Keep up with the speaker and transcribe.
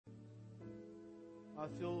I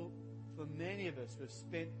feel for many of us, we've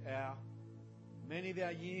spent many of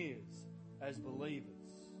our years as believers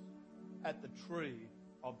at the tree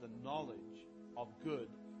of the knowledge of good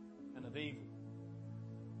and of evil.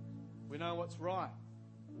 We know what's right.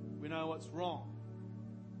 We know what's wrong.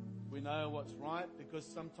 We know what's right because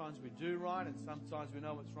sometimes we do right, and sometimes we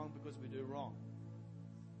know what's wrong because we do wrong.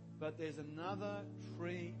 But there's another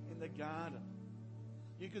tree in the garden.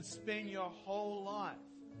 You could spend your whole life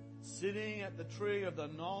sitting at the tree of the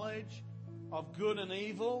knowledge of good and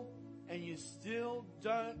evil, and you still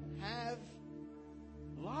don't have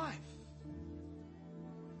life.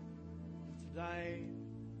 Today,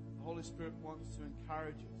 the Holy Spirit wants to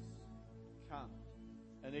encourage us to come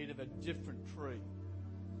and eat of a different tree.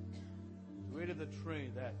 To eat of the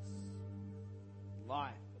tree that's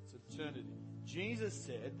life, it's eternity. Jesus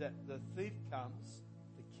said that the thief comes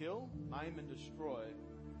to kill, maim, and destroy,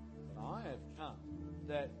 but I have come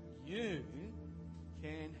that you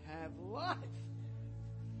can have life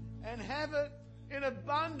and have it in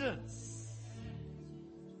abundance.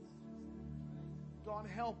 God,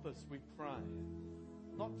 help us, we pray,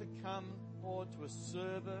 not to come, Lord, to a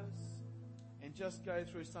service and just go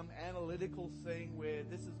through some analytical thing where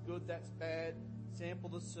this is good, that's bad, sample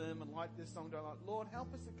the sermon, like this song, don't like. Lord,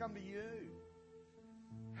 help us to come to you.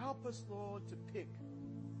 Help us, Lord, to pick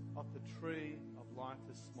off the tree of life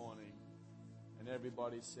this morning. And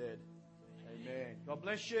everybody said, amen. God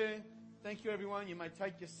bless you. Thank you, everyone. You may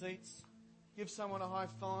take your seats. Give someone a high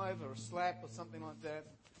five or a slap or something like that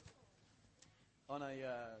on a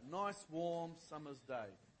nice, warm summer's day.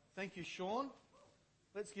 Thank you, Sean.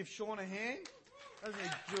 Let's give Sean a hand. Doesn't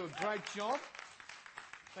he do a great job?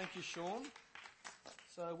 Thank you, Sean.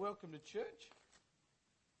 So, welcome to church.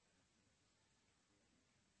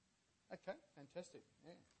 Okay, fantastic.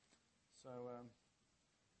 Yeah. So,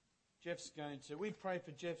 Jeff's going to... We pray for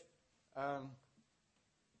Jeff a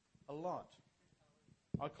lot.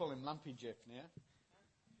 I call him Lumpy Jeff now.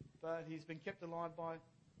 But he's been kept alive by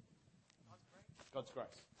God's grace.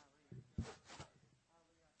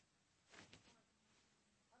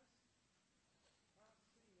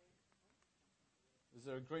 Is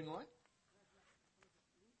there a green light?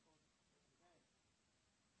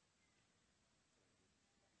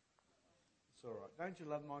 It's all right. Don't you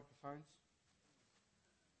love microphones?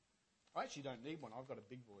 I actually don't need one. I've got a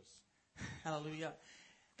big voice. Hallelujah.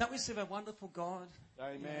 That we serve a wonderful God.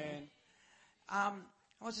 Amen. I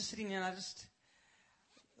was just sitting there and I was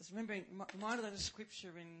remembering, reminded of the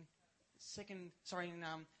scripture in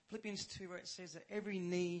Philippians 2 where it says that every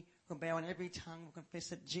knee will bow and every tongue will confess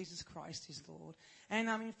that Jesus Christ is Lord. And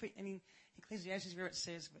in Ecclesiastes where it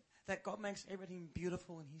says that God makes everything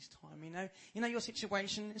beautiful in His time. You know your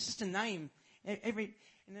situation. It's just a name. And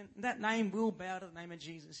then that name will bow to the name of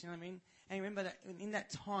Jesus. You know what I mean? And remember that in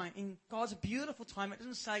that time, in God's beautiful time, it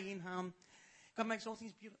doesn't say God makes all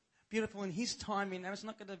things beautiful in His time. It's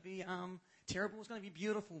not going to be terrible. It's going to be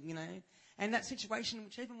beautiful. And that situation,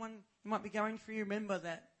 whichever one you might be going through, remember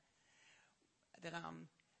that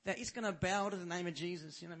it's going to bow to the name of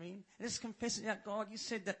Jesus. You know what I mean? And just confess it out. God, you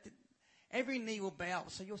said that every knee will bow,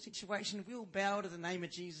 so your situation will bow to the name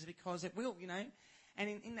of Jesus because it will. And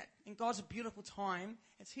in God's beautiful time,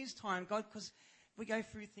 it's His time. God, because we go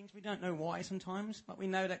through things we don't know why sometimes, but we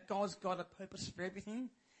know that God's got a purpose for everything.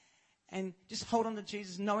 And just hold on to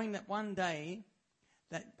Jesus, knowing that one day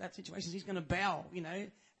that situation He's going to bow,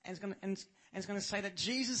 and it's going to say that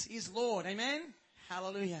Jesus is Lord. Amen.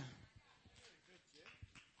 Hallelujah.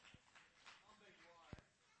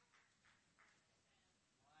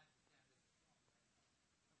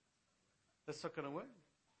 That's not going to work.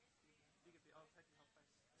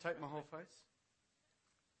 Take my whole face.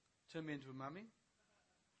 Turn me into a mummy.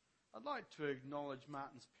 I'd like to acknowledge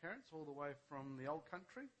Martin's parents all the way from the old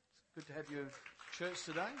country. It's good to have you in church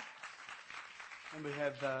today. And we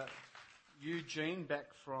have Eugene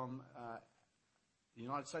back from the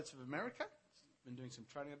United States of America. He's been doing some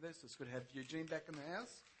training over there, so it's good to have Eugene back in the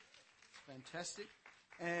house. Fantastic.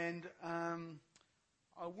 And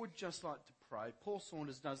I would just like to pray. Paul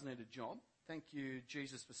Saunders does need a job. Thank you,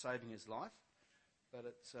 Jesus, for saving his life. But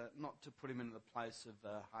it's not to put him into the place of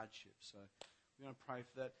hardship. So we're going to pray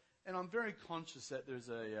for that. And I'm very conscious that there's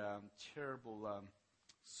a terrible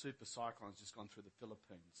super cyclone just gone through the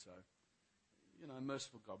Philippines. So,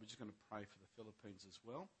 merciful God, we're just going to pray for the Philippines as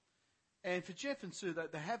well. And for Jeff and Sue,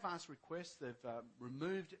 they have asked requests. They've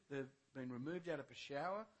been removed out of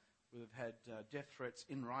Peshawar. We've had death threats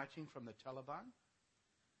in writing from the Taliban.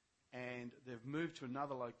 And they've moved to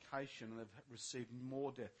another location and they've received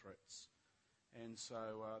more death threats. And so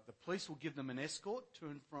the police will give them an escort to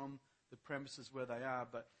and from the premises where they are,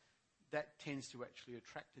 but that tends to actually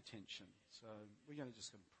attract attention. So we're going to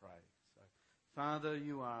pray. So, Father,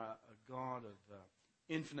 you are a God of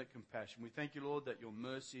infinite compassion. We thank you, Lord, that your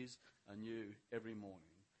mercies are new every morning.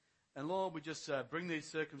 And Lord, we just bring these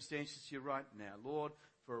circumstances to you right now, Lord,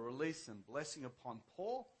 for a release and blessing upon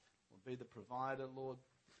Paul. Lord, be the provider, Lord.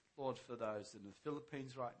 Lord, for those in the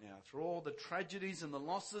Philippines right now, through all the tragedies and the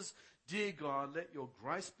losses, dear God, let your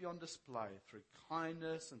grace be on display through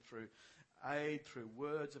kindness and through aid, through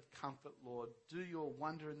words of comfort, Lord. Do your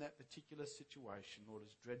wonder in that particular situation, Lord,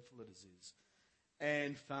 as dreadful as it is.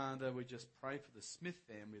 And Father, we just pray for the Smith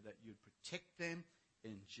family that you'd protect them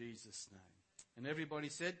in Jesus' name. And everybody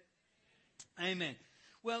said, Amen.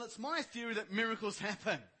 Well, it's my theory that miracles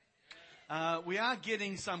happen. We are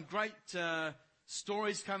getting some great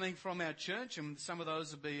stories coming from our church, and some of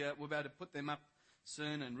those will be, we're about to put them up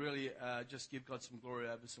soon and really just give God some glory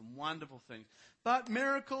over some wonderful things. But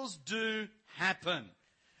miracles do happen.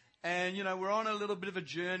 And, you know, we're on a little bit of a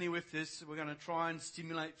journey with this. We're going to try and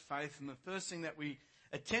stimulate faith. And the first thing that we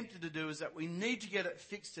attempted to do is that we need to get it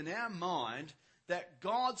fixed in our mind that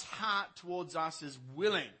God's heart towards us is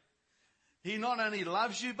willing. He not only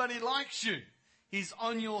loves you, but he likes you. He's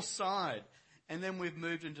on your side. And then we've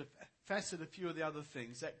moved into facet a few of the other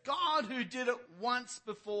things. That God who did it once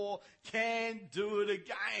before can do it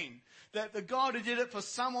again. That the God who did it for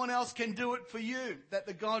someone else can do it for you. That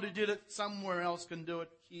the God who did it somewhere else can do it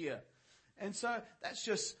here. And so that's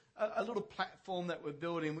just a little platform that we're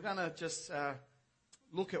building. We're going to just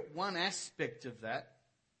look at one aspect of that,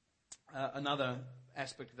 another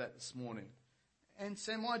aspect of that this morning. And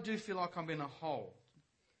Sam, I do feel like I'm in a hole.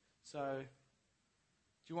 So,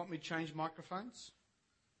 do you want me to change microphones?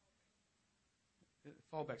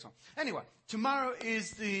 Fallback's on. Anyway, tomorrow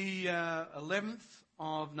is the 11th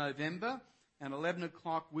of November, and 11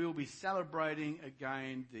 o'clock we'll be celebrating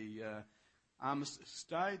again the Armistice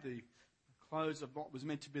Day, the close of what was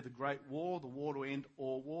meant to be the Great War, the war to end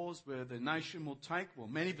all wars, where the nation will take, well,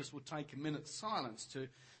 many of us will take a minute's silence to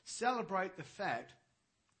celebrate the fact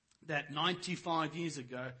that 95 years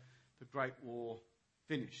ago the Great War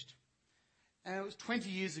finished. And it was 20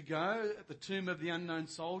 years ago at the tomb of the unknown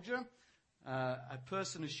soldier. A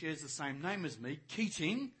person who shares the same name as me,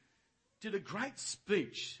 Keating, did a great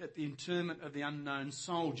speech at the interment of the unknown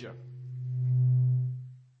soldier.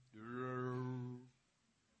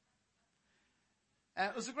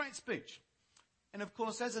 It was a great speech. And of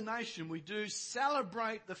course, as a nation, we do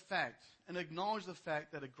celebrate the fact and acknowledge the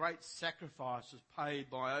fact that a great sacrifice was paid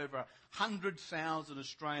by over 100,000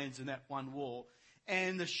 Australians in that one war.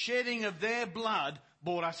 And the shedding of their blood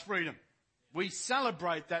bought us freedom. We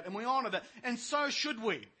celebrate that and we honour that, and so should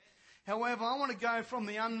we. However, I want to go from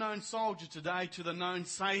the unknown soldier today to the known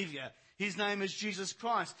Saviour. His name is Jesus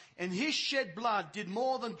Christ, and his shed blood did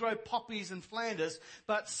more than grow poppies in Flanders,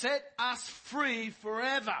 but set us free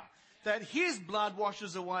forever. That his blood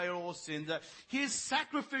washes away all sin, that his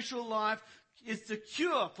sacrificial life is the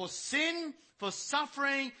cure for sin, for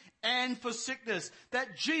suffering, and for sickness.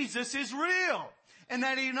 That Jesus is real. And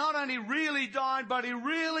that he not only really died, but he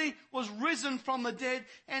really was risen from the dead,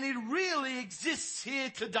 and he really exists here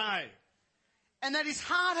today. And that his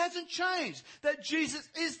heart hasn't changed. That Jesus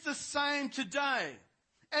is the same today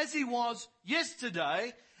as he was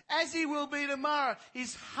yesterday, as he will be tomorrow.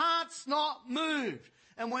 His heart's not moved.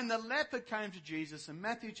 And when the leper came to Jesus in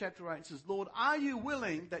Matthew chapter 8 says, Lord, are you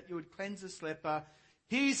willing that you would cleanse this leper?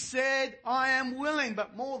 He said, I am willing.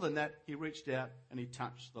 But more than that, he reached out and he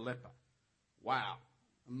touched the leper. Wow.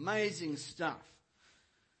 Amazing stuff.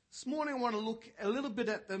 This morning I want to look a little bit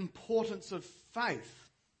at the importance of faith.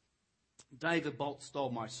 David Bolt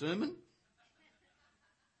stole my sermon.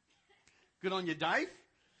 Good on you, Dave.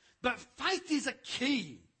 But faith is a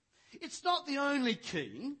key. It's not the only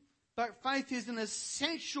key, but faith is an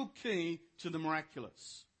essential key to the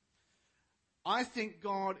miraculous. I think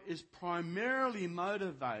God is primarily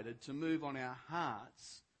motivated to move on our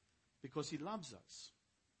hearts because he loves us.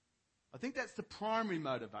 I think that's the primary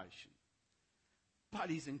motivation. But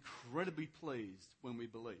he's incredibly pleased when we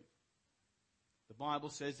believe. The Bible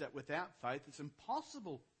says that without faith it's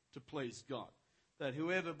impossible to please God. That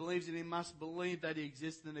whoever believes in him must believe that he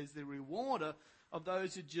exists and is the rewarder of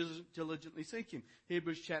those who diligently seek him.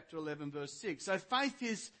 Hebrews chapter 11 verse 6. So faith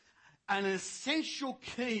is an essential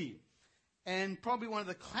key. And probably one of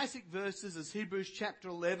the classic verses is Hebrews chapter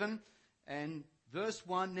 11 and verse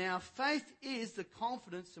 1. Now faith is the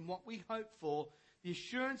confidence in what we hope for, the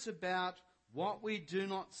assurance about what we do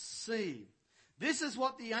not see. This is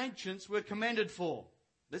what the ancients were commended for.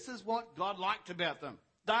 This is what God liked about them.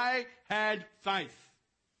 They had faith.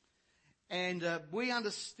 And we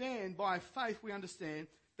understand, by faith we understand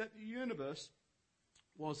that the universe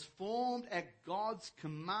was formed at God's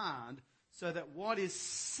command, so that what is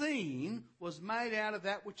seen was made out of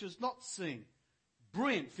that which is not seen.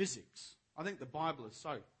 Brilliant physics. I think the Bible is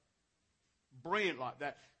so brilliant like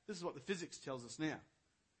that. This is what the physics tells us now.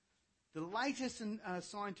 The latest in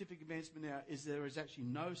scientific advancement now is there is actually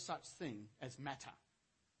no such thing as matter.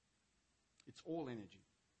 It's all energy.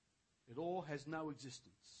 It all has no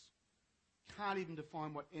existence. Can't even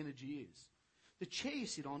define what energy is. The chair you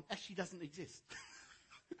sit on actually doesn't exist.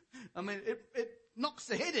 I mean, it knocks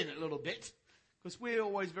the head in a little bit, because we're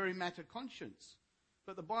always very matter conscious.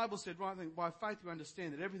 But the Bible said, right thing, by faith we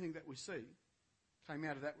understand that everything that we see came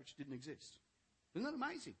out of that which didn't exist. Isn't that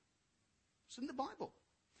amazing? It's in the Bible.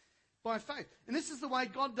 By faith. And this is the way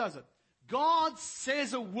God does it. God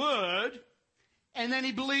says a word, and then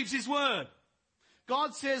he believes his word.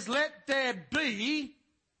 God says, let there be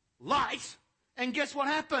light, and guess what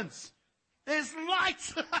happens? There's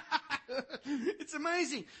light. It's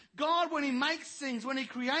amazing. God, when he makes things, when he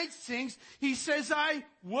creates things, he says a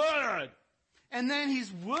word. And then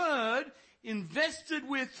his word, invested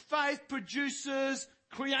with faith, produces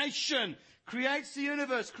creation. Creates the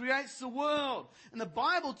universe, creates the world. And the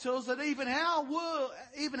Bible tells that even our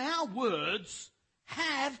words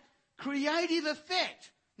have creative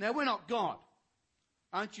effect. Now, we're not God.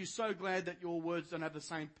 Aren't you so glad that your words don't have the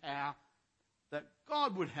same power that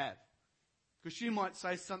God would have? Because you might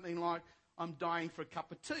say something like, I'm dying for a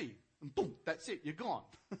cup of tea. And boom, that's it, you're gone.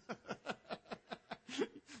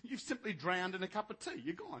 You've simply drowned in a cup of tea.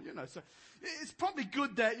 You're gone, So it's probably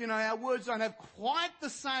good that, our words don't have quite the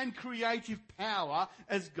same creative power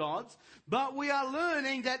as God's, but we are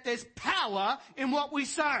learning that there's power in what we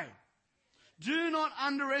say. Do not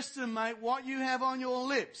underestimate what you have on your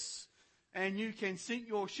lips. And you can sink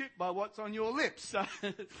your ship by what's on your lips.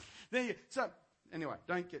 So, anyway,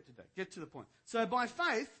 don't get to that. Get to the point. So by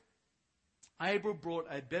faith, Abel brought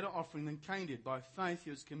a better offering than Cain did. By faith, he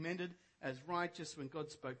was commended as righteous when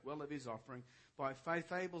God spoke well of his offering. By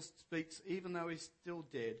faith, Abel speaks even though he's still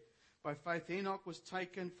dead. By faith, Enoch was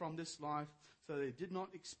taken from this life so that he did not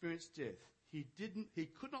experience death. He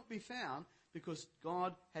could not be found because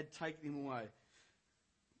God had taken him away.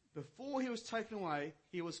 Before he was taken away,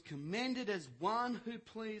 he was commended as one who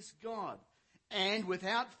pleased God. And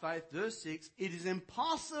without faith, verse 6, it is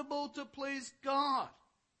impossible to please God.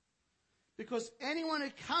 Because anyone who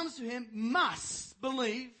comes to him must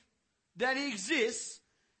believe that he exists,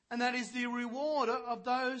 and that is the rewarder of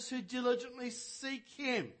those who diligently seek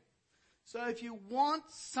him. So if you want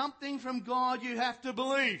something from God, you have to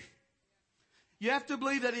believe. You have to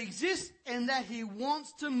believe that he exists and that he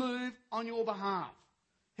wants to move on your behalf.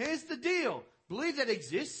 Here's the deal. Believe that he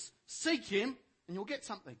exists, seek him, and you'll get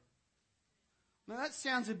something. Now that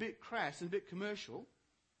sounds a bit crass and a bit commercial,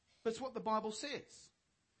 but it's what the Bible says.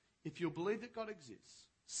 If you believe that God exists,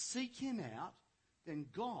 seek him out, then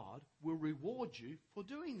God will reward you for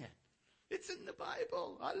doing that. It's in the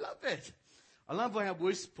Bible. I love it. I love how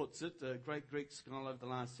Wuest puts it, a great Greek scholar of the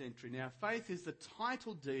last century. Now, faith is the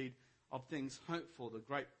title deed of things hoped for, the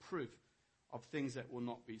great proof of things that will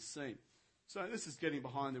not be seen. So this is getting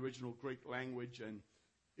behind the original Greek language and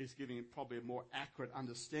is giving it probably a more accurate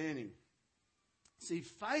understanding. See,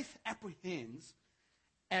 faith apprehends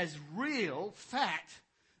as real fact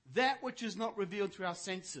that which is not revealed to our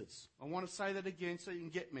senses. I want to say that again so you can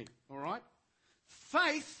get me, all right?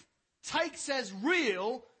 Faith takes as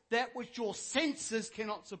real that which your senses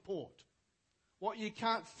cannot support. What you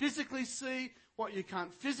can't physically see, what you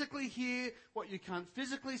can't physically hear, what you can't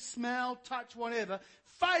physically smell, touch, whatever.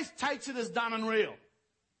 Faith takes it as done and real.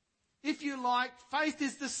 If you like, faith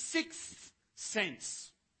is the sixth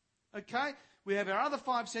sense. Okay? We have our other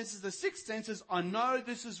five senses. The sixth sense is, I know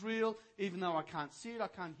this is real, even though I can't see it, I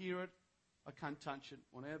can't hear it, I can't touch it,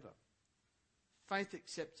 whatever. Faith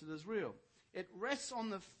accepts it as real. It rests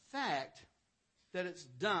on the fact that it's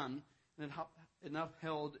done and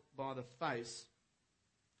upheld by the face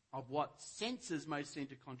of what senses may seem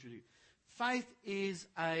to contradict. Faith is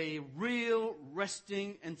a real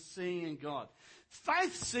resting and seeing in God.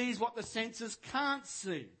 Faith sees what the senses can't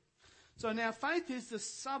see. So now faith is the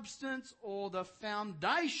substance or the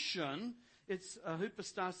foundation. It's a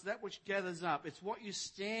hypostasis, that which gathers up. It's what you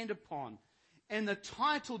stand upon. And the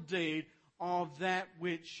title deed of that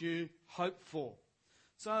which you hope for.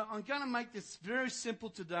 So I'm going to make this very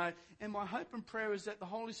simple today. And my hope and prayer is that the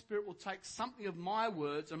Holy Spirit will take something of my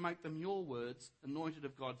words and make them your words, anointed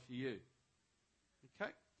of God for you.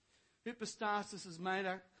 Okay? Hypostasis is made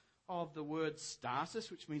up of the word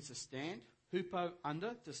stasis, which means to stand. Hupo,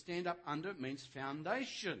 under, to stand up under, means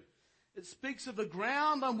foundation. It speaks of the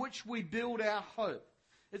ground on which we build our hope.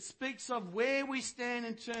 It speaks of where we stand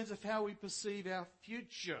in terms of how we perceive our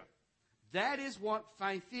future. That is what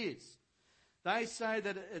faith is. They say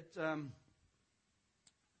that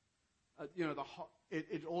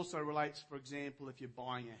it also relates, for example, if you're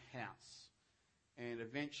buying a house. And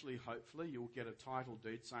eventually, hopefully, you'll get a title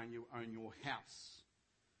deed saying you own your house.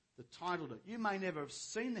 The title deed. You may never have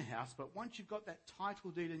seen the house, but once you've got that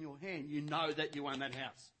title deed in your hand, you know that you own that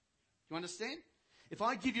house. Do you understand? If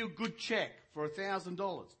I give you a good check for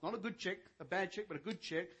 $1,000, not a good check, a bad check, but a good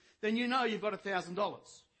check, then you know you've got $1,000.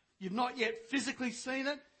 You've not yet physically seen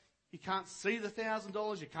it. You can't see the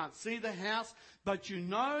 $1,000. You can't see the house, but you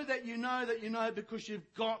know that you know that you know because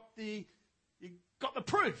you've got the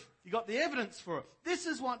proof. You've got the evidence for it. This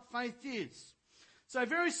is what faith is. So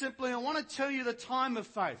very simply, I want to tell you the time of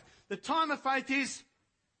faith. The time of faith is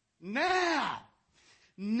now.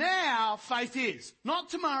 Now faith is. Not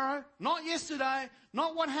tomorrow, not yesterday,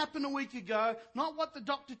 not what happened a week ago, not what the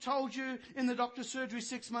doctor told you in the doctor's surgery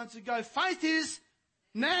 6 months ago. Faith is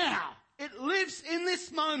now. It lives in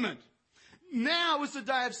this moment. Now is the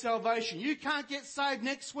day of salvation. You can't get saved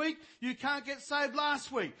next week. You can't get saved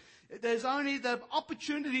last week. There's only the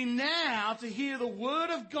opportunity now to hear the word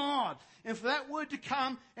of God and for that word to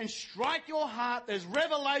come and strike your heart. There's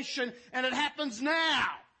revelation and it happens now.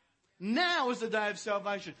 Now is the day of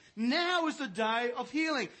salvation. Now is the day of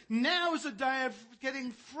healing. Now is the day of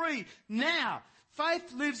getting free. Now.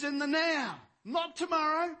 Faith lives in the now, not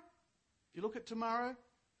tomorrow. If you look at tomorrow, you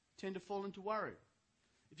tend to fall into worry.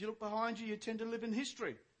 If you look behind you, you tend to live in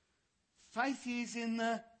history. Faith is in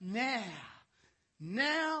the now.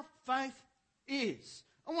 Now faith is.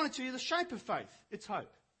 I want to tell you the shape of faith. It's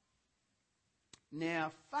hope.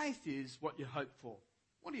 Now faith is what you hope for.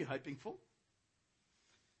 What are you hoping for?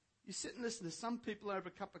 You sit and listen to some people over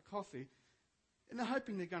a cup of coffee and they're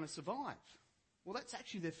hoping they're going to survive. Well, that's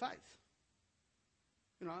actually their faith.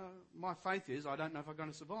 You know, my faith is I don't know if I'm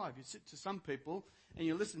going to survive. You sit to some people and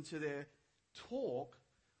you listen to their talk.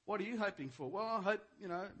 What are you hoping for? Well, I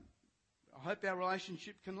hope our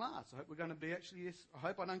relationship can last. I hope we're going to be I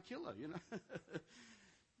hope I don't kill her,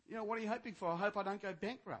 what are you hoping for? I hope I don't go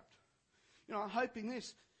bankrupt. I'm hoping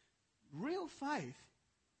this. Real faith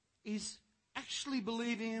is actually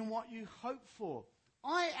believing in what you hope for.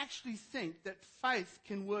 I actually think that faith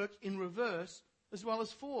can work in reverse as well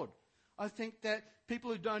as forward. I think that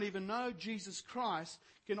people who don't even know Jesus Christ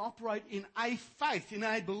can operate in a faith, in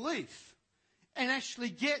a belief, and actually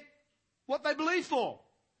get what they believe for.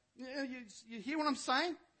 You hear what I'm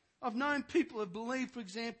saying? I've known people who believe, for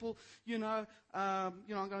example, I'm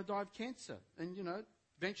going to die of cancer. And,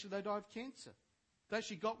 eventually they die of cancer. They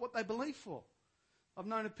actually got what they believe for. I've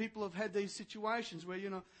known of people who've had these situations where,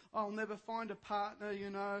 I'll never find a partner,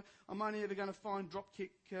 I'm only ever going to find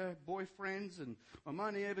dropkick boyfriends and I'm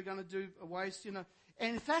only ever going to do a waste, And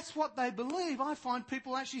if that's what they believe, I find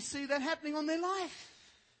people actually see that happening on their life.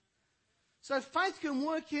 So faith can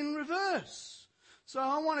work in reverse. So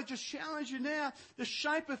I want to just challenge you now. The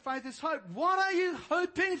shape of faith is hope. What are you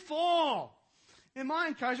hoping for? And my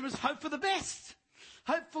encouragement is hope for the best.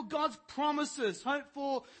 Hope for God's promises. Hope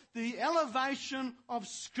for the elevation of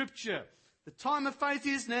Scripture. The time of faith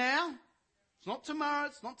is now. It's not tomorrow.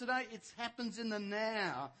 It's not today. It happens in the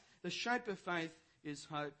now. The shape of faith is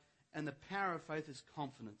hope. And the power of faith is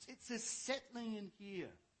confidence. It's a settling in here.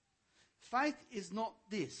 Faith is not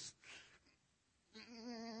this.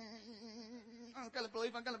 I'm going to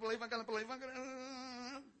believe.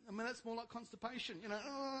 That's more like constipation,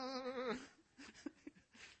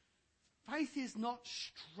 Faith is not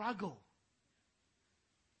struggle.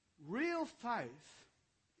 Real faith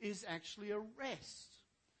is actually a rest.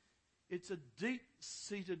 It's a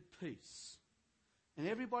deep-seated peace. And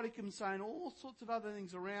everybody can say all sorts of other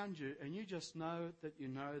things around you, and you just know that you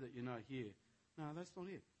know here. No, that's not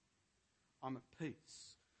it. I'm at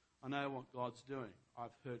peace. I know what God's doing.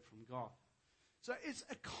 I've heard from God. So it's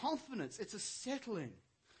a confidence. It's a settling.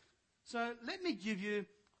 So let me give you,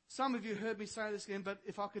 some of you heard me say this again, but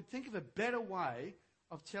if I could think of a better way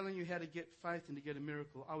of telling you how to get faith and to get a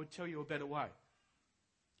miracle, I would tell you a better way.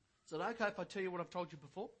 Is it okay if I tell you what I've told you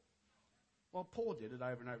before? Well, Paul did it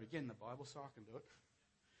over and over again in the Bible, so I can do it.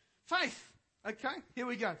 Faith. Okay, here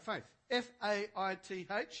we go. Faith. F-A-I-T-H.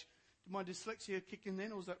 Did my dyslexia kick in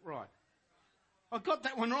then, or was that right? I got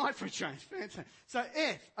that one right for a change. Fantastic. So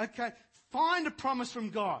F, okay. Find a promise from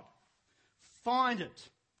God. Find it.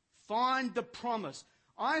 Find the promise.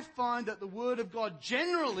 I find that the Word of God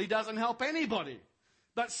generally doesn't help anybody,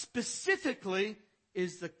 but specifically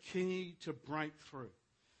is the key to breakthrough.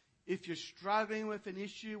 If you're struggling with an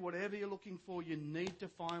issue, whatever you're looking for, you need to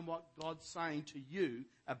find what God's saying to you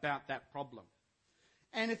about that problem.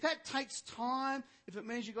 And if that takes time, if it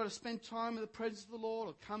means you've got to spend time in the presence of the Lord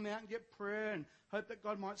or come out and get prayer and hope that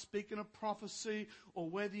God might speak in a prophecy, or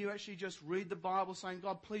whether you actually just read the Bible saying,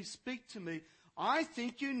 God, please speak to me, I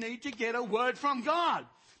think you need to get a word from God.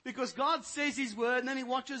 Because God says His word and then He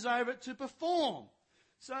watches over it to perform.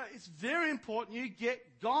 So it's very important you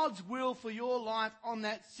get God's will for your life on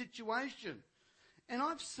that situation. And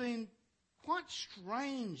I've seen quite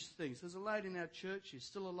strange things. There's a lady in our church, she's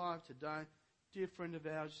still alive today, dear friend of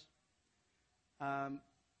ours.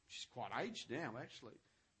 She's quite aged now, actually.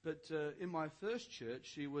 But in my first church,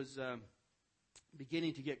 she was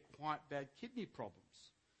beginning to get quite bad kidney problems.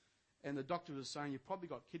 And the doctor was saying, you've probably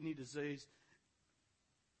got kidney disease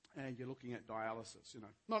and you're looking at dialysis,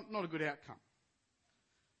 Not a good outcome.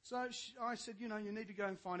 So I said, you need to go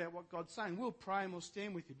and find out what God's saying. We'll pray and we'll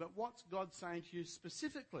stand with you, but what's God saying to you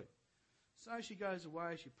specifically? So she goes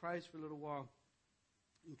away, she prays for a little while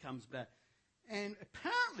and comes back. And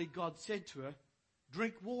apparently God said to her,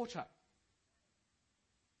 drink water.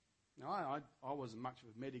 Now, I wasn't much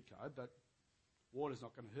of a medico, but water's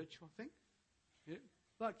not going to hurt you, I think. Yeah.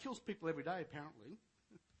 Well, it kills people every day, apparently,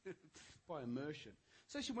 by immersion.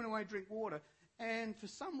 So she went away to drink water, and for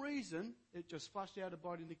some reason, it just flushed out her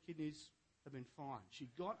body and the kidneys have been fine. She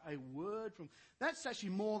got a word from... That's actually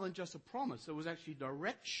more than just a promise. It was actually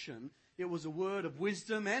direction. It was a word of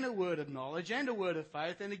wisdom and a word of knowledge and a word of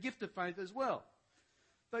faith and a gift of faith as well.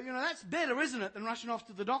 But, that's better, isn't it, than rushing off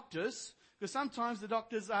to the doctors? Because sometimes the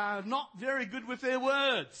doctors are not very good with their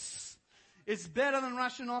words. It's better than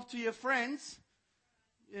rushing off to your friends.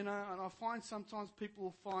 And I find sometimes people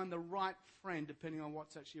will find the right friend depending on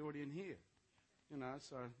what's actually already in here.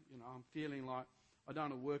 I'm feeling like I don't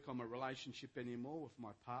want to work on my relationship anymore with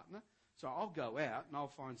my partner. So I'll go out and I'll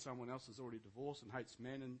find someone else who's already divorced and hates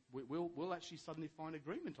men, and we'll actually suddenly find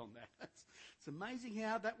agreement on that. It's amazing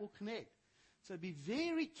how that will connect. So be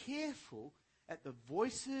very careful at the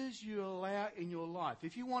voices you allow in your life.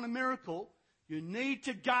 If you want a miracle, you need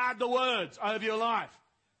to guard the words over your life.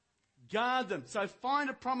 Guard them. So find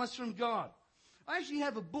a promise from God. I actually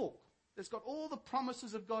have a book that's got all the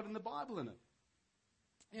promises of God in the Bible in it.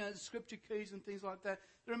 The scripture keys and things like that.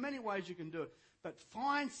 There are many ways you can do it. But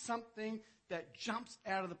find something that jumps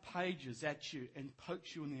out of the pages at you and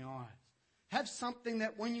pokes you in the eyes. Have something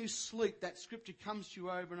that when you sleep, that scripture comes to you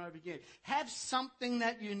over and over again. Have something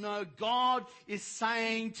that God is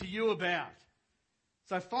saying to you about.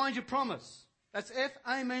 So find your promise. That's F.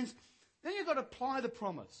 A means then you've got to apply the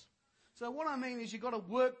promise. So what I mean is you've got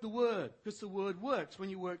to work the word, because the word works when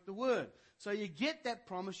you work the word. So you get that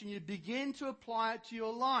promise and you begin to apply it to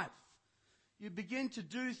your life. You begin to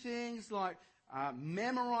do things like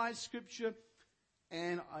memorize scripture.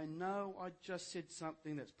 And I know I just said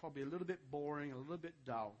something that's probably a little bit boring, a little bit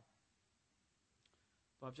dull.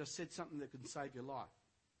 But I've just said something that can save your life.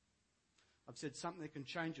 I've said something that can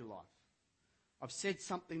change your life. I've said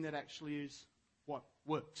something that actually is what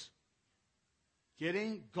works.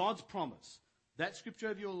 Getting God's promise, that scripture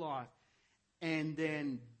over your life, and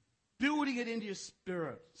then building it into your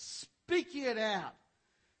spirit, speaking it out.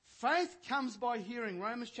 Faith comes by hearing.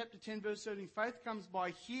 Romans chapter 10 verse 13. Faith comes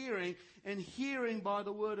by hearing, and hearing by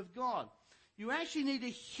the word of God. You actually need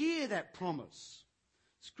to hear that promise.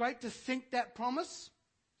 It's great to think that promise.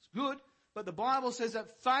 It's good. But the Bible says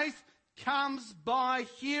that faith comes by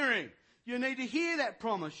hearing. You need to hear that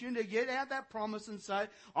promise. You need to get out that promise and say,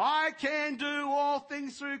 I can do all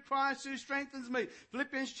things through Christ who strengthens me.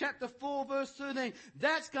 Philippians chapter 4 verse 13.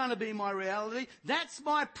 That's going to be my reality. That's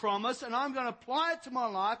my promise, and I'm going to apply it to my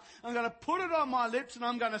life. I'm going to put it on my lips, and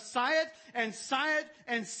I'm going to say it and say it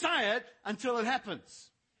and say it until it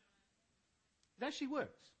happens. It actually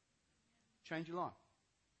works. Change your life.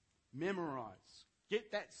 Memorize.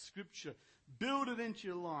 Get that scripture. Build it into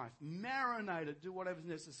your life. Marinate it. Do whatever's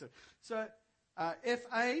necessary. So,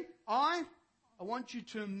 F-A, I want you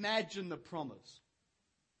to imagine the promise.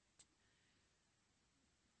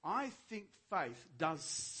 I think faith does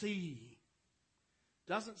see.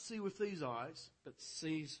 Doesn't see with these eyes, but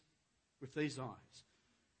sees with these eyes.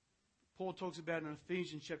 Paul talks about in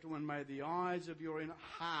Ephesians chapter 1, may the eyes of your inner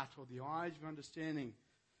heart, or the eyes of your understanding,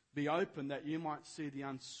 be open, that you might see the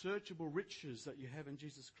unsearchable riches that you have in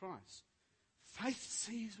Jesus Christ. Faith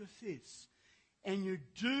sees with this. And you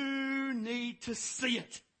do need to see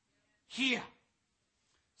it here.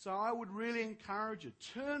 So I would really encourage you.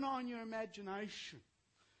 Turn on your imagination.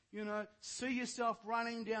 See yourself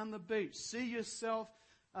running down the beach. See yourself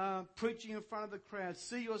preaching in front of the crowd.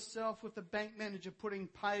 See yourself with the bank manager putting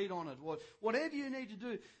paid on it. Whatever you need to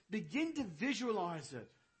do, begin to visualize it.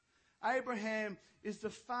 Abraham is the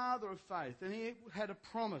father of faith, and he had a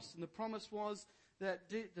promise. And the promise was that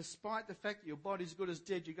despite the fact that your body's good as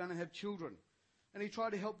dead, you're going to have children. And he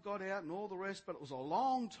tried to help God out and all the rest, but it was a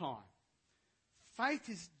long time. Faith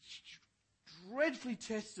is dreadfully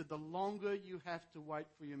tested the longer you have to wait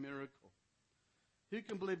for your miracle. Who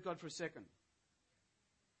can believe God for a second?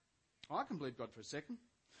 I can believe God for a second.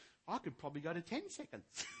 I could probably go to 10 seconds.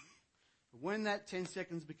 But when that 10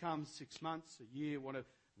 seconds becomes 6 months, a year, whatever,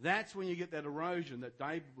 that's when you get that erosion that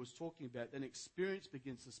David was talking about. Then experience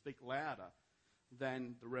begins to speak louder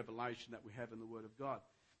than the revelation that we have in the Word of God.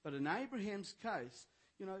 But in Abraham's case,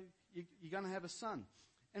 you're going to have a son.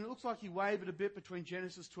 And it looks like he wavered a bit between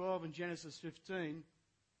Genesis 12 and Genesis 15.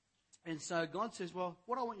 And so God says, well,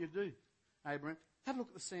 what I want you to do, Abraham, have a look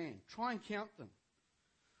at the sand. Try and count them.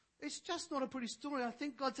 It's just not a pretty story. I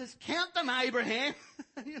think God says, count them, Abraham.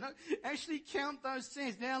 Actually count those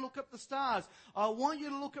sands. Now look up the stars. I want you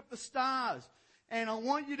to look up the stars. And I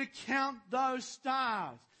want you to count those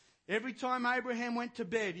stars. Every time Abraham went to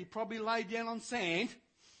bed, he probably lay down on sand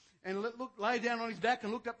and lay down on his back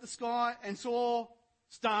and looked up the sky and saw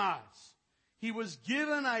stars. He was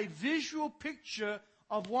given a visual picture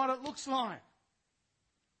of what it looks like.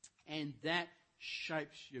 And that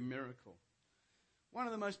shapes your miracle. One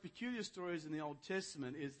of the most peculiar stories in the Old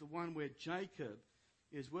Testament is the one where Jacob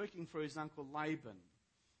is working for his uncle Laban.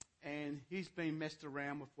 And he's been messed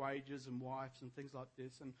around with wages and wives and things like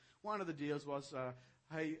this. And one of the deals was,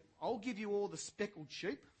 hey, I'll give you all the speckled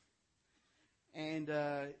sheep. And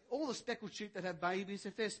all the speckled sheep that have babies,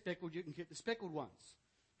 if they're speckled, you can keep the speckled ones.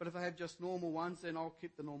 But if they have just normal ones, then I'll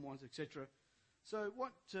keep the normal ones, etc. So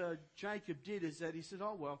what Jacob did is that he said,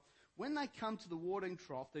 oh, well, when they come to the watering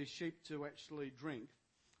trough, these sheep to actually drink,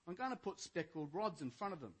 I'm going to put speckled rods in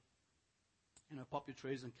front of them. Poplar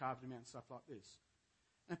trees and carve them out and stuff like this.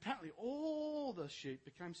 And apparently all the sheep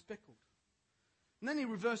became speckled. And then he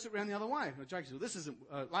reversed it around the other way. Jacob said,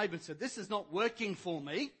 Laban said, this is not working for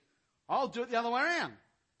me. I'll do it the other way around.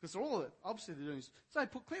 Because all of it, obviously they're doing this. So they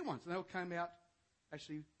put clear ones and they all came out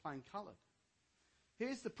actually plain coloured.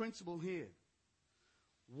 Here's the principle here.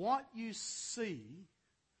 What you see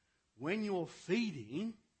when you're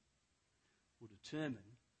feeding will determine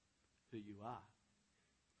who you are.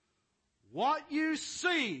 What you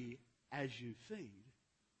see as you feed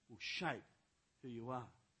will shape who you are.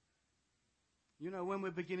 When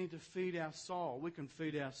we're beginning to feed our soul, we can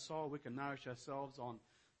feed our soul, we can nourish ourselves on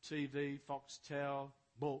TV, Foxtel,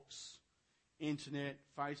 books, internet,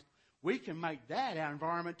 Facebook. We can make that our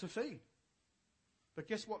environment to feed. But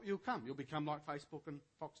guess what you'll come? You'll become like Facebook and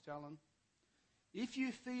Foxtel. And if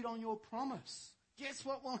you feed on your promise, guess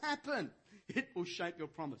what will happen? It will shape your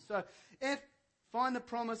promise. So F, find the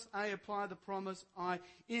promise. A, apply the promise. I,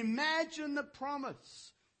 imagine the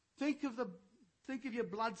promise. Think of your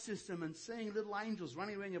blood system and seeing little angels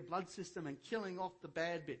running around your blood system and killing off the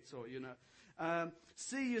bad bits, or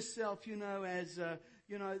see yourself, as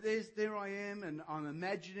there I am, and I'm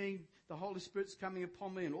imagining the Holy Spirit's coming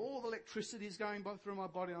upon me, and all the electricity is going through my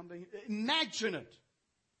body. Imagine it,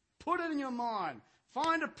 put it in your mind,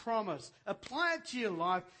 find a promise, apply it to your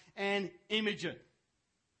life, and image it.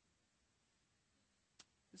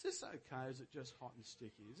 Is this okay? Is it just hot and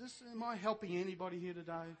sticky? Am I helping anybody here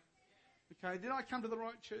today? Okay, did I come to the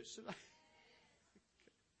right church today?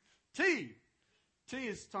 T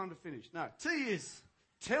is time to finish. No, T is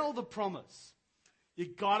tell the promise.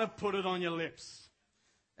 You've got to put it on your lips.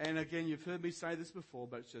 And again, you've heard me say this before,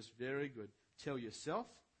 but it's just very good. Tell yourself.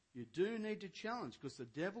 You do need to challenge, because the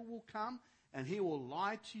devil will come and he will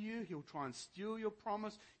lie to you. He'll try and steal your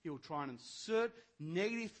promise. He'll try and insert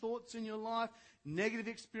negative thoughts in your life, negative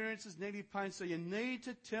experiences, negative pain. So you need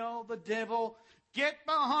to tell the devil, get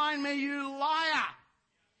behind me, you liar.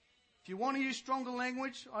 If you want to use stronger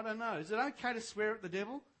language, I don't know. Is it okay to swear at the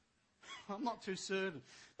devil? I'm not too certain.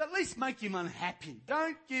 But at least make him unhappy.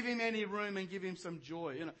 Don't give him any room and give him some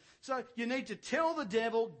joy. So you need to tell the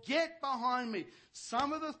devil, get behind me.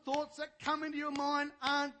 Some of the thoughts that come into your mind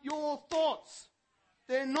aren't your thoughts.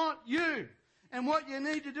 They're not you. And what you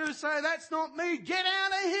need to do is say, that's not me. Get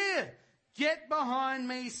out of here. Get behind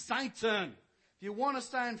me, Satan. If you want to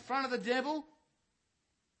stay in front of the devil,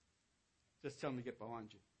 just tell him to get behind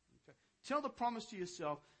you. Okay? Tell the promise to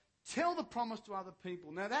yourself. Tell the promise to other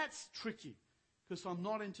people. Now that's tricky, because I'm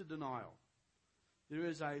not into denial. There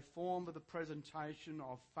is a form of the presentation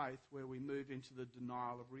of faith where we move into the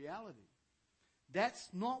denial of reality. That's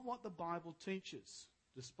not what the Bible teaches.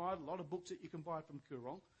 Despite a lot of books that you can buy from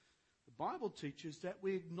Koorong, the Bible teaches that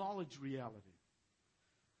we acknowledge reality.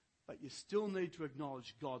 But you still need to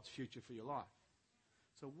acknowledge God's future for your life.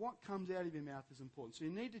 So what comes out of your mouth is important. So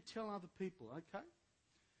you need to tell other people, okay,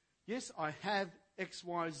 yes, I have X,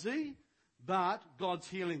 Y, Z, but God's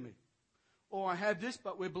healing me. or I have this,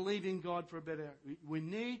 but we're believing God for a better. We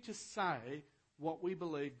need to say what we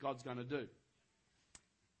believe God's going to do.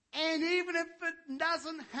 And even if it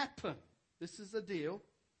doesn't happen, this is the deal.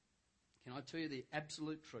 Can I tell you the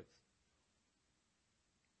absolute truth?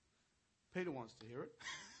 Peter wants to hear it.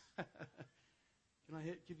 Can I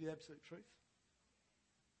give you the absolute truth?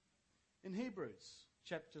 In Hebrews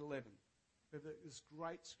chapter 11, we have this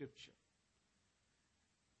great scripture.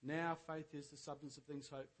 Now faith is the substance of things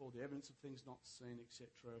hoped for, the evidence of things not seen, etc.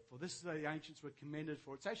 For this is the ancients were commended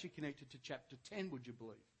for. It's actually connected to chapter 10, would you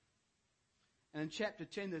believe? And in chapter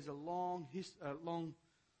 10, there's a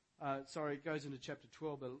it goes into chapter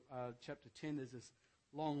 12, but chapter 10, there's this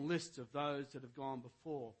long list of those that have gone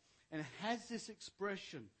before. And it has this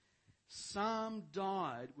expression, some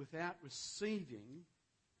died without receiving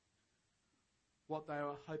what they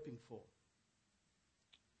were hoping for.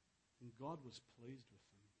 And God was pleased with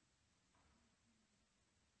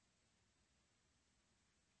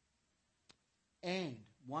them. And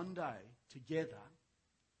one day, together,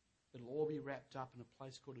 it'll all be wrapped up in a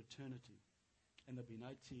place called eternity. And there'll be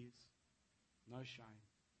no tears, no shame,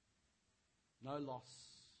 no loss,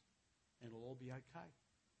 and it'll all be okay.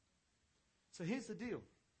 So here's the deal.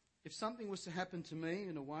 If something was to happen to me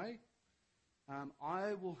in a way,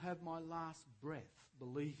 I will have my last breath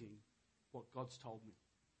believing what God's told me.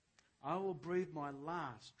 I will breathe my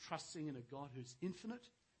last trusting in a God who's infinite,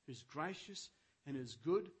 who's gracious, and who's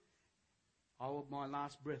good. My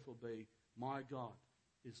last breath will be, my God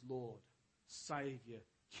is Lord, Saviour,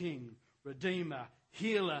 King, Redeemer,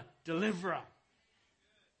 Healer, Deliverer.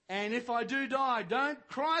 And if I do die, don't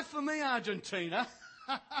cry for me, Argentina.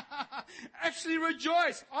 Actually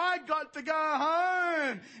rejoice. I got to go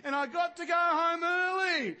home. And I got to go home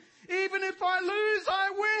early. Even if I lose,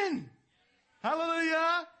 I win.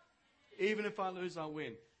 Hallelujah. Even if I lose, I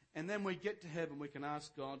win. And then we get to heaven, we can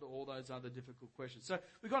ask God all those other difficult questions. So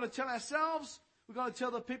we've got to tell ourselves, we've got to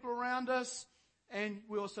tell the people around us, and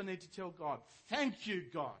we also need to tell God, thank you,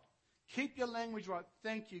 God. Keep your language right.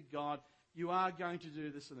 Thank you, God. You are going to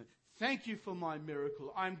do this and that. Thank you for my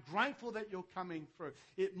miracle. I'm grateful that you're coming through.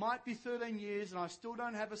 It might be 13 years and I still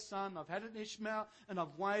don't have a son. I've had an Ishmael and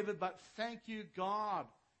I've wavered, but thank you, God.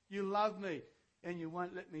 You love me and you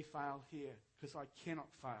won't let me fail here because I cannot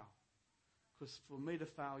fail. Because for me to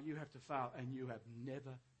fail, you have to fail, and you have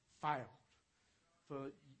never failed.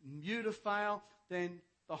 For you to fail, then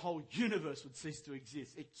the whole universe would cease to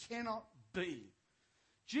exist. It cannot be.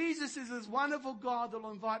 Jesus is this wonderful God that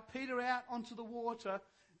will invite Peter out onto the water,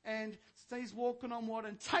 and he's walking on water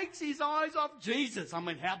and takes his eyes off Jesus. I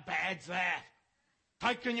mean, how bad's that?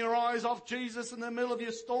 Taking your eyes off Jesus in the middle of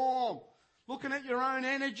your storm. Looking at your own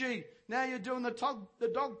energy. Now you're doing the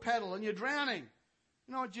dog paddle and you're drowning.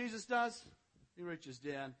 You know what Jesus does? He reaches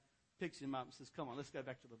down, picks him up and says, come on, let's go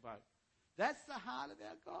back to the boat. That's the heart of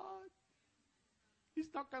our God. He's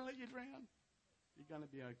not going to let you drown. You're going to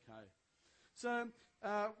be okay. So,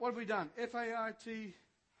 what have we done? Faith.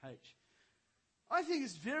 I think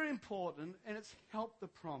it's very important, and it's helped the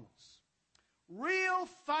promise. Real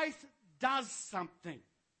faith does something.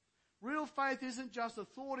 Real faith isn't just a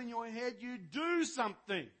thought in your head. You do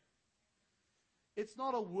something. It's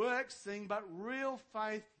not a works thing, but real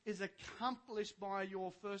faith is accomplished by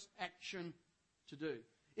your first action to do.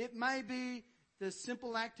 It may be the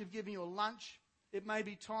simple act of giving your lunch. It may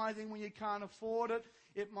be tithing when you can't afford it.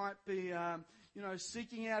 It might be,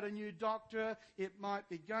 seeking out a new doctor. It might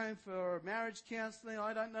be going for marriage counselling.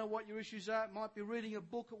 I don't know what your issues are. It might be reading a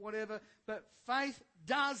book or whatever. But faith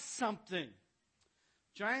does something.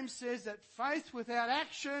 James says that faith without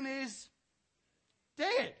action is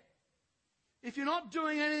dead. If you're not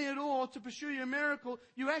doing anything at all to pursue your miracle,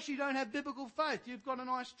 you actually don't have biblical faith. You've got a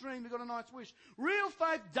nice dream, you've got a nice wish. Real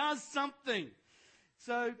faith does something.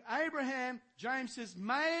 So Abraham, James says,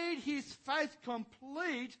 made his faith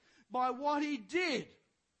complete by what he did.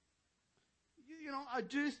 I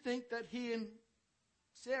do think that he and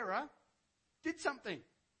Sarah did something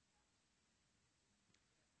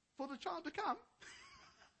for the child to come.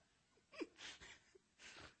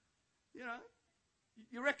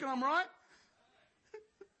 You reckon I'm right?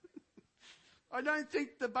 I don't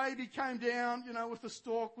think the baby came down, with a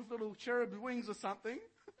stalk with little cherub wings or something.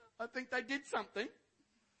 I think they did something.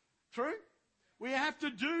 True? We have to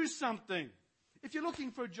do something. If you're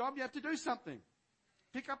looking for a job, you have to do something.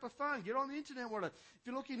 Pick up a phone, get on the internet, whatever. If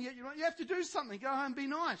you're looking to get you have to do something. Go home, be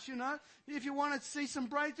nice, If you want to see some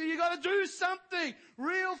breakthrough, you got to do something.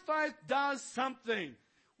 Real faith does something.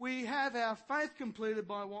 We have our faith completed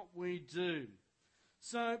by what we do.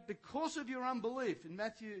 So, because of your unbelief, in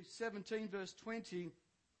Matthew 17, verse 20,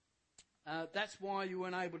 that's why you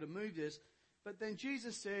weren't able to move this. But then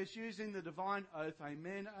Jesus says, using the divine oath,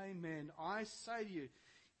 amen, amen, I say to you,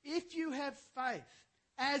 if you have faith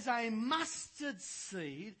as a mustard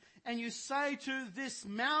seed, and you say to this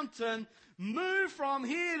mountain, move from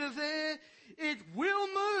here to there, it will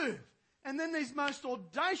move. And then this most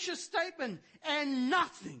audacious statement, and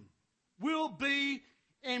nothing will be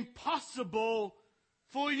impossible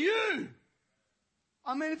for you.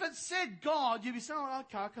 I mean, if it said God, you'd be saying, oh,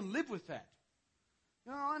 okay, I can live with that.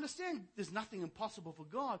 You know, I understand there's nothing impossible for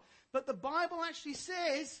God. But the Bible actually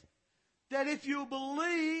says that if you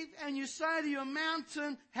believe and you say to your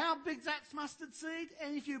mountain, how big's that mustard seed?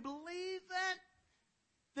 And if you believe that,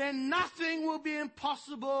 then nothing will be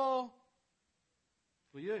impossible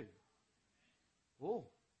for you. Oh.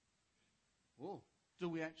 Do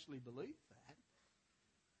we actually believe that?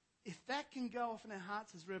 If that can go off in our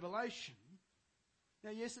hearts as revelation,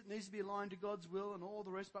 now yes, it needs to be aligned to God's will and all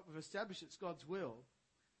the rest, but we've established it's God's will,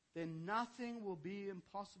 then nothing will be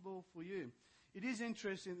impossible for you. It is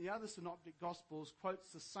interesting, the other synoptic gospels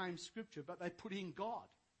quotes the same scripture, but they put in God.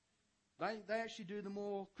 They actually do the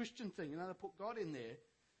more Christian thing, they put God in there.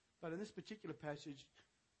 But in this particular passage,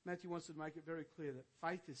 Matthew wants to make it very clear that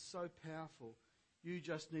faith is so powerful, you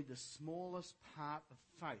just need the smallest part of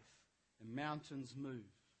faith, and mountains move.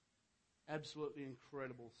 Absolutely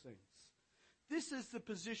incredible things. This is the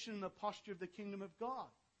position and the posture of the kingdom of God.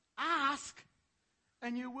 Ask,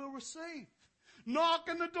 and you will receive. Knock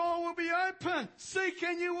and the door will be open. Seek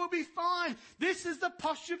and you will be found. This is the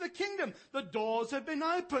posture of the kingdom. The doors have been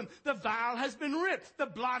opened. The veil has been ripped. The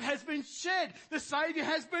blood has been shed. The Saviour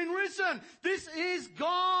has been risen. This is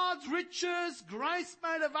God's riches, grace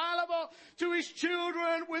made available to His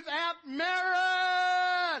children without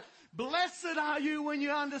merit. Blessed are you when you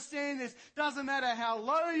understand this. Doesn't matter how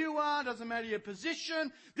low you are, doesn't matter your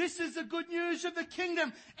position. This is the good news of the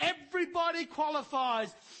kingdom. Everybody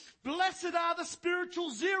qualifies. Blessed are the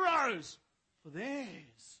spiritual zeros, for theirs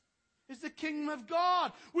is the kingdom of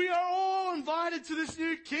God. We are all invited to this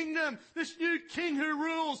new kingdom, this new king who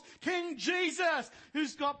rules, King Jesus,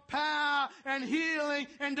 who's got power and healing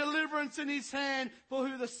and deliverance in his hand. For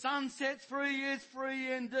who the Son sets free is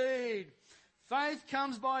free indeed. Faith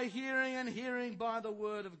comes by hearing, and hearing by the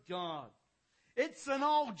word of God. It's an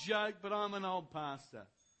old joke, but I'm an old pastor.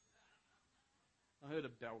 I heard a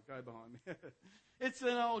bell go behind me. It's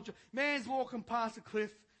an old joke. Man's walking past a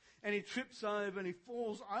cliff, and he trips over, and he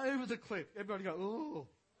falls over the cliff. Everybody goes, ooh.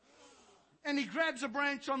 And he grabs a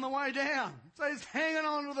branch on the way down. So he's hanging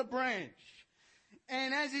on to the branch.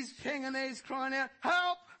 And as he's hanging there, he's crying out,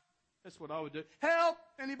 help! That's what I would do. Help!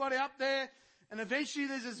 Anybody up there? And eventually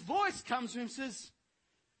there's this voice comes to him and says,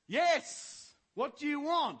 yes, what do you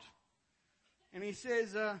want? And he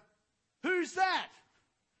says, who's that?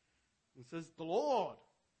 He says, the Lord.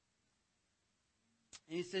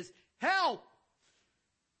 And he says, help.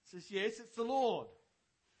 He says, yes, it's the Lord.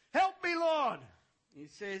 Help me, Lord. And he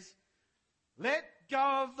says, let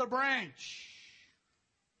go of the branch.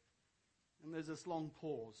 And there's this long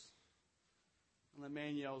pause. And the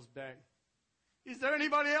man yells back, is there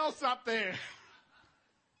anybody else up there?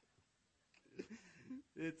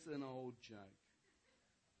 It's an old joke.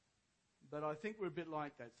 But I think we're a bit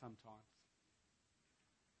like that sometimes.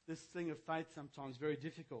 This thing of faith sometimes is very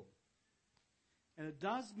difficult. And it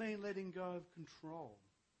does mean letting go of control.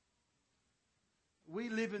 We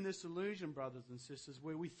live in this illusion, brothers and sisters,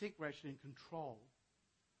 where we think we're actually in control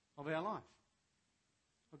of our life.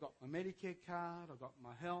 I've got my Medicare card, I've got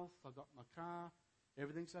my health, I've got my car,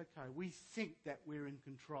 everything's okay. We think that we're in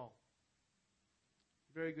control.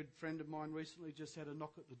 A very good friend of mine recently just had a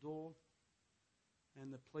knock at the door,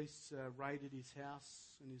 and the police raided his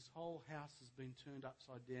house, and his whole house has been turned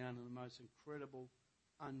upside down in the most incredible,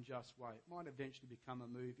 unjust way. It might eventually become a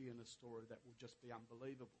movie and a story that will just be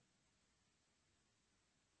unbelievable.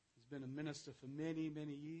 He's been a minister for many,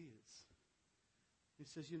 many years. He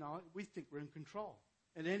says, you know, we think we're in control.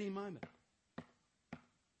 At any moment,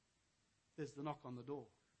 there's the knock on the door.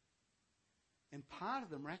 And part of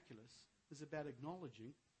the miraculous is about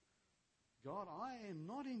acknowledging, God, I am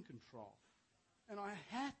not in control. And I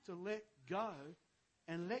have to let go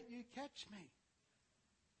and let you catch me.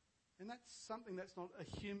 And that's something that's not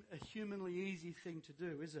a humanly easy thing to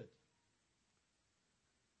do, is it?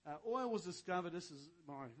 Oil was discovered,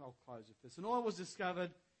 I'll close with this. And oil was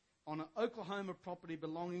discovered on an Oklahoma property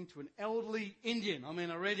belonging to an elderly Indian. I mean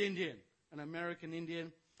a red Indian, an American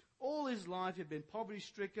Indian. All his life he'd been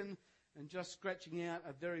poverty-stricken and just scratching out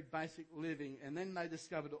a very basic living. And then they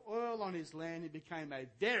discovered oil on his land. He became a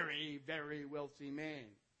very, very wealthy man.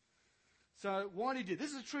 So what he did,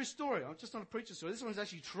 this is a true story. I'm just not a preacher story. This one's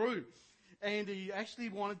actually true. And he actually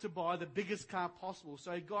wanted to buy the biggest car possible.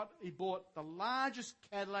 So he bought the largest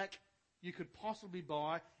Cadillac you could possibly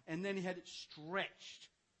buy, and then he had it stretched.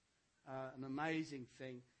 An amazing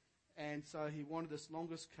thing. And so he wanted this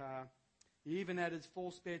longest car. He even added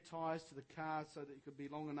 4 spare tyres to the car so that it could be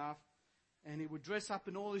long enough. And he would dress up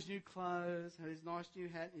in all his new clothes, had his nice new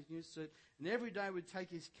hat and his new suit. And every day would take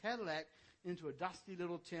his Cadillac into a dusty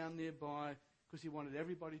little town nearby because he wanted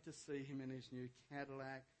everybody to see him in his new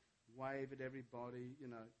Cadillac, wave at everybody,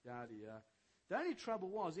 yada yada. The only trouble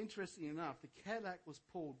was, interestingly enough, the Cadillac was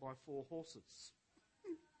pulled by 4 horses.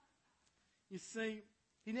 You see,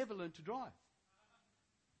 he never learned to drive.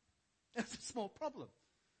 That's a small problem.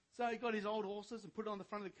 So he got his old horses and put it on the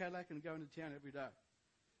front of the Cadillac and go into town every day.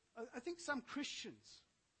 I think some Christians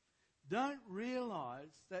don't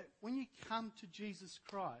realize that when you come to Jesus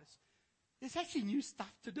Christ, there's actually new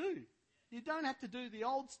stuff to do. You don't have to do the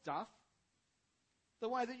old stuff the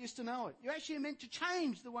way that you used to know it. You're actually meant to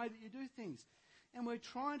change the way that you do things. And we're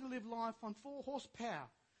trying to live life on 4 horsepower.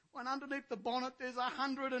 When underneath the bonnet there's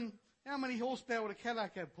 100 and... How many horsepower would a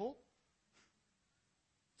Cadillac have, Paul?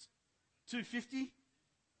 250?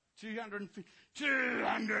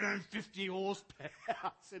 250 horsepower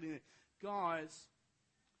sitting there. Guys,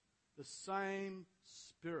 the same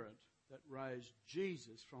Spirit that raised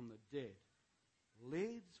Jesus from the dead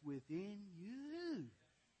lives within you.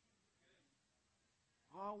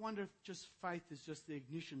 I wonder if just faith is just the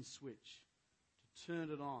ignition switch to turn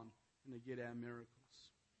it on and to get our miracles.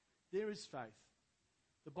 There is faith.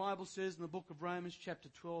 The Bible says in the book of Romans chapter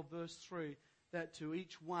 12 verse 3 that to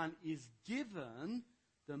each one is given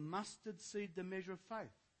the mustard seed, the measure of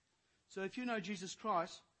faith. So if you know Jesus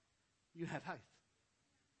Christ, you have faith.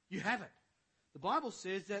 You have it. The Bible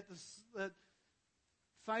says that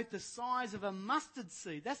faith the size of a mustard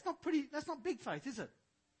seed, that's not big faith, is it?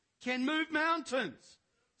 Can move mountains.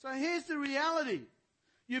 So here's the reality.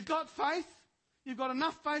 You've got faith. You've got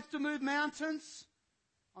enough faith to move mountains.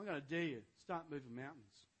 I'm going to dare you, start moving mountains.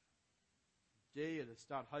 Dare you to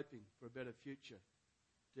start hoping for a better future.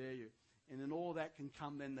 Dare you. And then all that can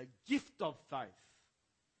come then the gift of faith,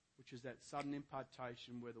 which is that sudden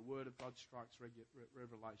impartation where the Word of God strikes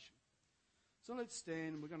revelation. So let's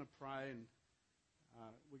stand and we're going to pray and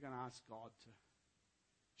we're going to ask God to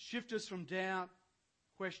shift us from doubt,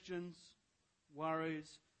 questions,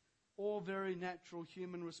 worries, all very natural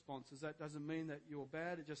human responses. That doesn't mean that you're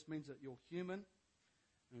bad, it just means that you're human.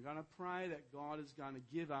 And we're going to pray that God is going to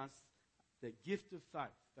give us that gift of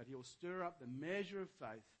faith, that He'll stir up the measure of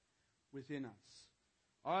faith within us.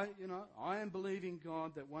 I am believing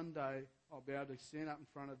God that one day I'll be able to stand up in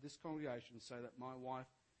front of this congregation and say that my wife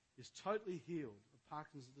is totally healed of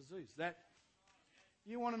Parkinson's disease. That,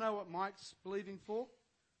 you want to know what Mike's believing for?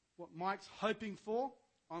 What Mike's hoping for?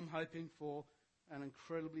 I'm hoping for an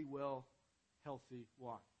incredibly well, healthy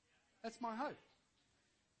wife. That's my hope.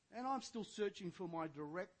 And I'm still searching for my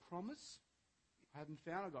direct promise. I haven't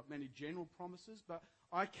found. I've got many general promises, but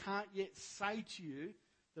I can't yet say to you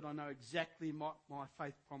that I know exactly what my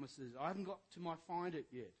faith promise is. I haven't got to find it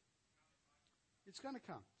yet. It's going to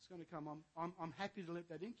come. It's going to come. I'm happy to let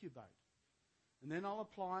that incubate. And then I'll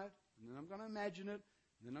apply it, and then I'm going to imagine it,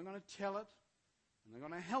 and then I'm going to tell it, and I'm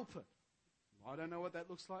going to help it. I don't know what that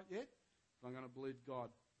looks like yet, but I'm going to believe God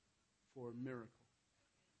for a miracle.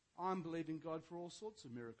 I'm believing God for all sorts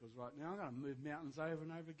of miracles right now. I'm going to move mountains over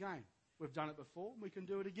and over again. We've done it before, and we can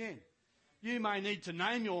do it again. You may need to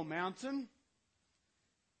name your mountain.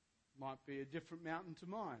 Might be a different mountain to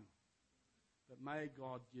mine. But may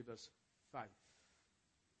God give us faith.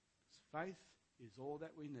 Because faith is all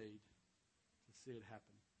that we need to see it happen.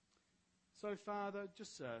 So, Father,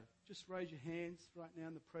 just raise your hands right now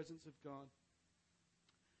in the presence of God.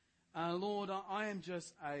 Lord, I am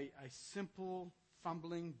just a simple,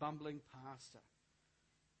 fumbling, bumbling pastor.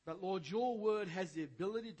 But, Lord, your word has the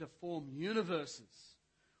ability to form universes.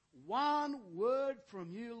 One word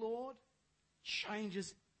from you, Lord,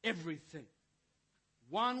 changes everything.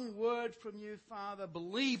 One word from you, Father,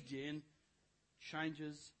 believed in,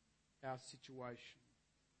 changes our situation.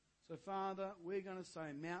 So, Father, we're going to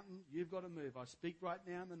say, mountain, you've got to move. I speak right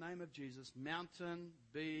now in the name of Jesus. Mountain,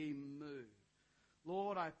 be moved.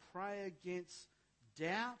 Lord, I pray against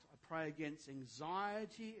doubt. I pray against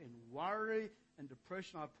anxiety and worry and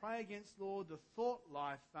depression. I pray against, Lord, the thought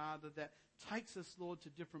life, Father, that takes us, Lord, to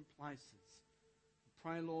different places. I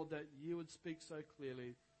pray, Lord, that you would speak so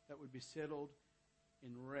clearly that would be settled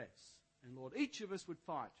in rest. And, Lord, each of us would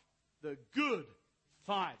fight the good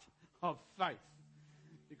fight of faith.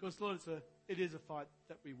 Because, Lord, it is a fight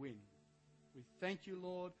that we win. We thank you,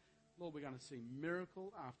 Lord. Lord, we're going to see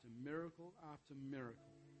miracle after miracle after miracle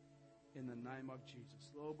in the name of Jesus.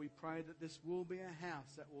 Lord, we pray that this will be a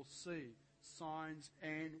house that will see signs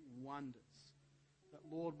and wonders. That,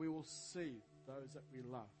 Lord, we will see those that we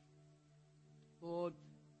love. Lord,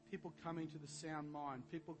 people coming to the sound mind,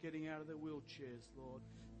 people getting out of their wheelchairs, Lord.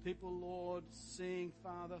 People, Lord, seeing,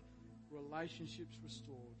 Father, relationships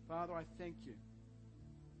restored. Father, I thank you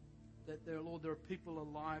that there, Lord, there are people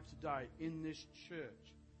alive today in this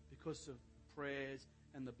church because of prayers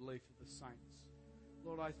and the belief of the saints.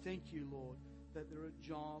 Lord, I thank you, Lord, that there are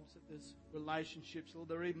jobs, that there's relationships, Lord,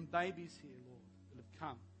 there are even babies here, Lord, that have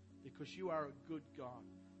come because you are a good God.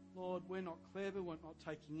 Lord, we're not clever, we're not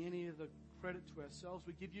taking any of the credit to ourselves.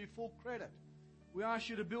 We give you full credit. We ask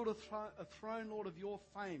you to build a throne, Lord, of your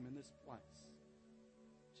fame in this place.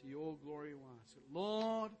 To your glory we ask it.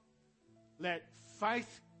 Lord, let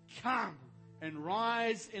faith come and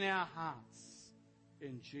rise in our hearts.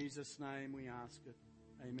 In Jesus' name we ask it.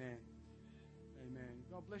 Amen. Amen.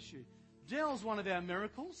 God bless you. Dell's one of our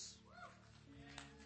miracles.